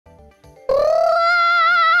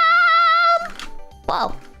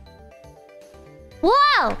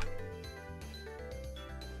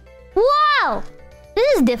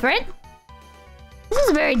different. This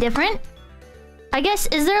is very different. I guess,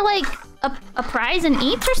 is there like a prize in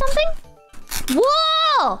each or something?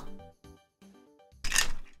 Whoa!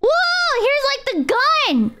 Whoa! Here's like the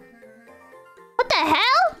gun! What the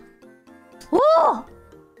hell? Whoa!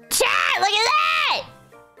 Chat, look at that!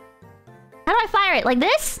 How do I fire it? Like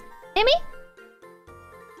this? Maybe?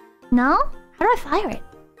 No? How do I fire it?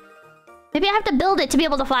 Maybe I have to build it to be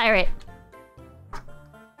able to fire it.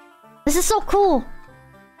 This is so cool.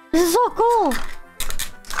 This is so cool.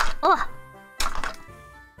 Ugh.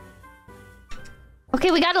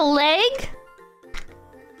 Okay, we got a leg.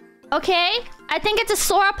 Okay, I think it's a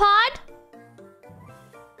sauropod.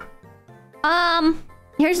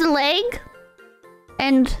 Here's the leg.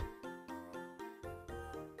 And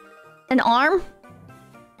an arm.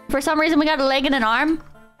 For some reason, we got a leg and an arm.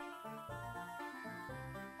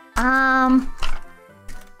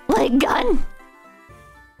 Leg gun.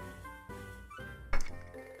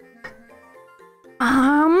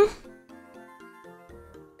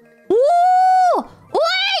 Ooh!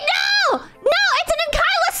 Wait, no! No, it's an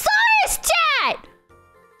ankylosaurus, chat!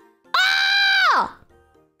 Oh!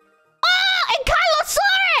 Oh,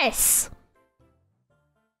 ankylosaurus!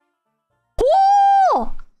 Ooh!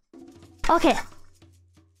 Okay.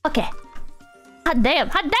 Okay. Hot damn,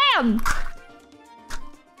 hot damn!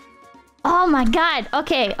 Oh my god.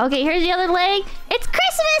 Okay, okay, here's the other leg. It's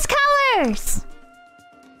Christmas colors!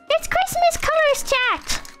 It's Christmas colors,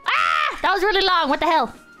 chat! Ah! That was really long. What the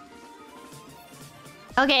hell?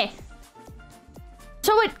 Okay.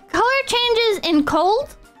 So it color changes in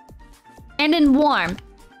cold and in warm.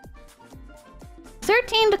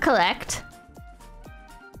 13 to collect.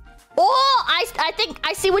 Oh, I think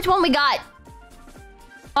I see which one we got.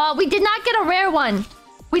 We did not get a rare one.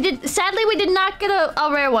 Sadly, we did not get a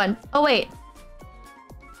rare one. Oh, wait.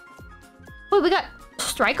 Wait, we got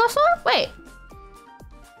Strikosaur? Wait.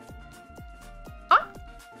 Huh?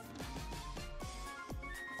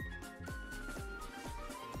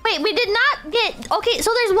 Wait, we did not get... Okay,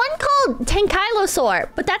 so there's one called Tankylosaur,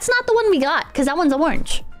 but that's not the one we got, because that one's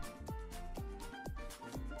orange.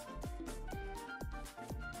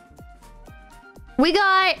 We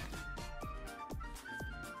got...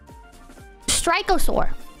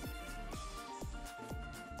 Strikosaur.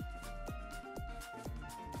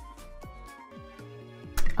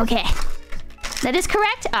 Okay. That is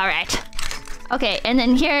correct? Alright. Okay, and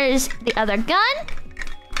then here's the other gun.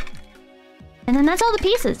 And then that's all the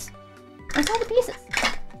pieces. That's all the pieces.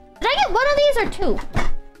 Did I get one of these or two?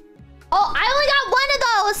 Oh, I only got one of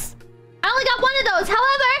those! I only got one of those.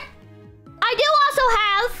 However, I do also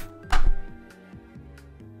have...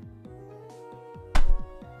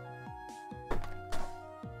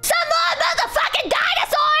 some more motherfucking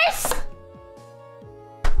dinosaurs!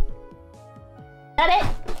 That it?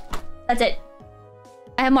 That's it.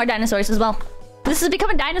 I have more dinosaurs as well. This has become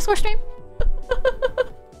a dinosaur stream?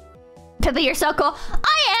 Pippa, you're so cool.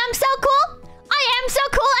 I am so cool! I am so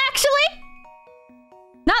cool, actually!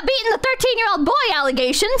 Not beating the 13-year-old boy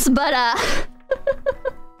allegations, but,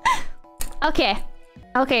 Okay.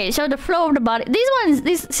 Okay, so the flow of the body...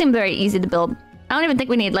 These seem very easy to build. I don't even think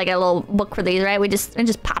we need, like, a little book for these, right? We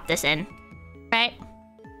just pop this in. Right?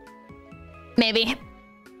 Maybe.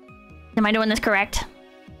 Am I doing this correct?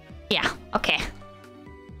 Yeah, okay.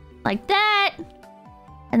 Like that.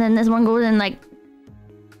 And then this one goes in, like...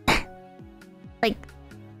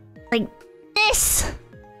 like this.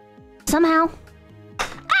 Somehow.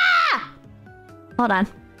 Ah! Hold on.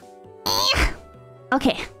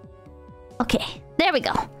 Okay. Okay. There we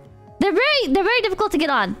go. They're very difficult to get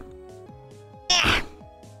on.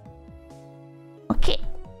 Okay.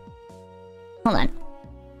 Hold on.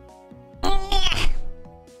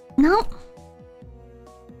 No.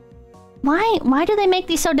 Why do they make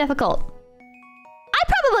these so difficult? I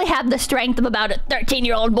probably have the strength of about a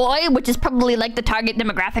 13-year-old boy, which is probably like the target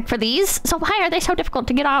demographic for these. So why are they so difficult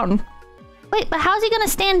to get on? Wait, but how's he gonna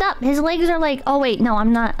stand up? His legs are like... Oh wait, no,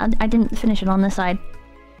 I'm not... I didn't finish it on this side.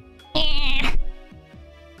 How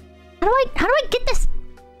do I get this?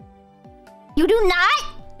 You do not?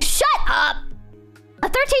 Shut up! A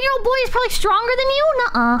 13-year-old boy is probably stronger than you?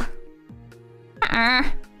 Nuh-uh.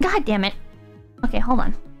 God damn it. Okay, hold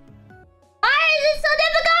on. Why is it so difficult?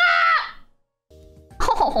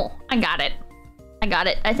 Oh, I got it. I got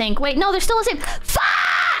it, I think. Wait, no, they're still the same.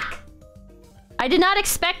 Fuck! I did not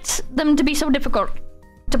expect them to be so difficult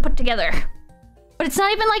to put together. But it's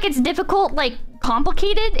not even like it's difficult, like,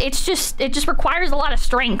 complicated. It just requires a lot of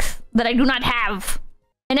strength that I do not have.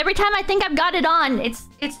 And every time I think I've got it on, it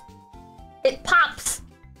pops.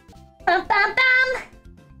 Bum, bum, bum.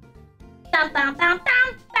 Bum, bum, bum,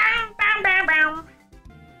 bum, bum, bum, bum, bum.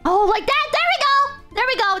 Oh, like that? There we go! There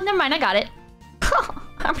we go. Never mind, I got it.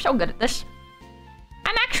 I'm so good at this.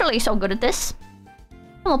 I'm actually so good at this.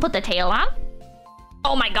 We'll put the tail on.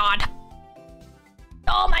 Oh my god.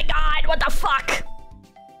 Oh my god, what the fuck?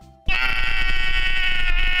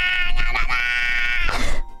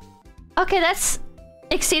 Okay, that's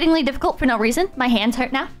exceedingly difficult for no reason. My hands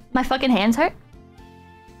hurt now. My fucking hands hurt.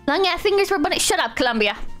 Long ass fingers for bunny. Shut up,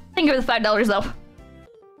 Columbia. Thank you for the $5 though.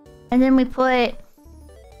 And then we put...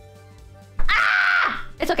 Ah!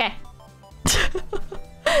 It's okay.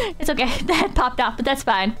 It's okay. The head popped off, but that's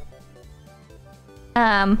fine.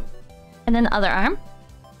 And then the other arm.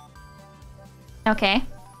 Okay.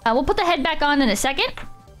 We'll put the head back on in a second.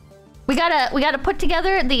 We gotta put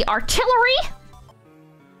together the artillery.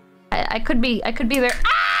 I could be there.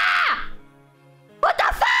 Ah! What the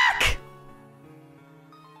fuck?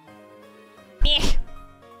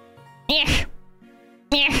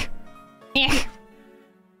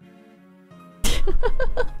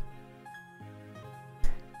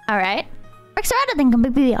 All right.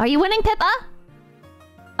 Are you winning, Pippa?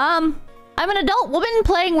 I'm an adult woman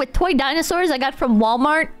playing with toy dinosaurs I got from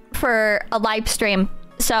Walmart for a live stream.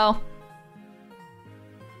 So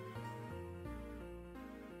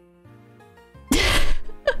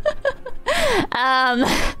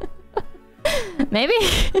maybe.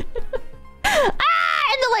 Ah,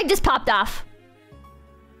 and the leg just popped off.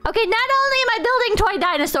 Okay, not only am I building toy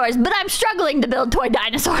dinosaurs, but I'm struggling to build toy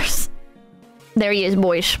dinosaurs. There he is,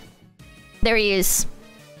 boys. There he is.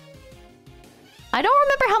 I don't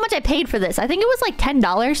remember how much I paid for this. I think it was like $10.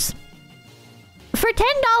 For $10,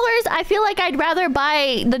 I feel like I'd rather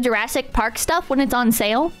buy the Jurassic Park stuff when it's on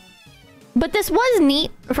sale. But this was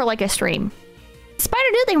neat for like a stream. Spider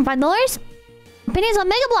Dude, thank you for $5. Opinions on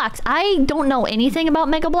Mega Bloks. I don't know anything about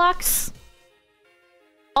Mega Bloks.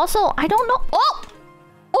 Also, I don't know... Oh!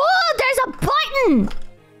 Oh, there's a button!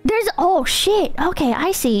 There's... Oh, shit. Okay,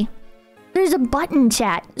 I see. There's a button,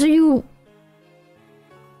 chat. So you...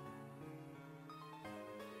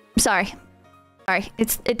 Sorry. Sorry.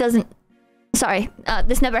 It doesn't... Sorry.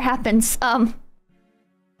 This never happens.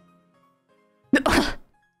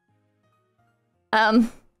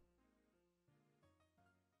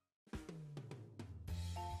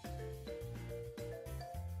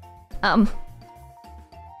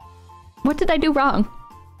 What did I do wrong?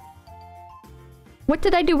 What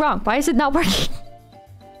did I do wrong? Why is it not working?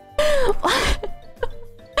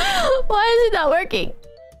 Why is it not working?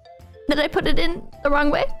 Did I put it in the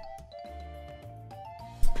wrong way?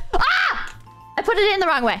 Ah! I put it in the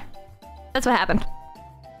wrong way. That's what happened.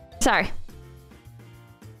 Sorry.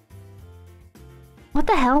 What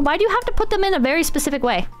the hell? Why do you have to put them in a very specific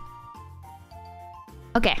way?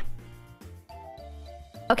 Okay.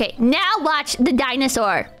 Okay, now watch the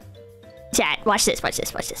dinosaur. Chat, watch this, watch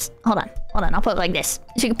this, watch this. Hold on, hold on. I'll put it like this.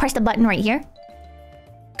 So you can press the button right here.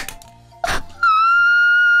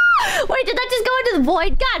 Wait, did that just go into the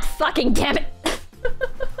void? God fucking damn it.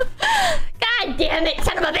 God damn it,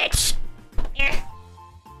 son of a bitch.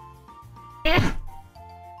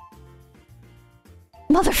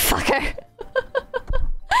 Motherfucker.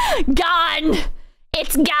 Gone.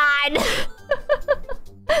 It's gone.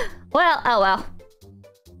 Well, oh well.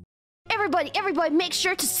 Everybody, make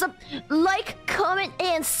sure to like, comment,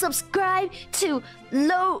 and subscribe to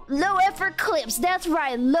Low Effort Clips. That's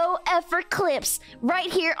right, Low Effort Clips,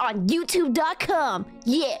 right here on YouTube.com.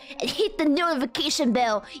 Yeah, and hit the notification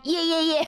bell. Yeah.